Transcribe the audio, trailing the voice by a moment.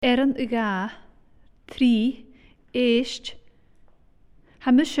Eran uga, 3, eist.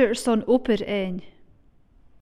 Ha misher son oper ein.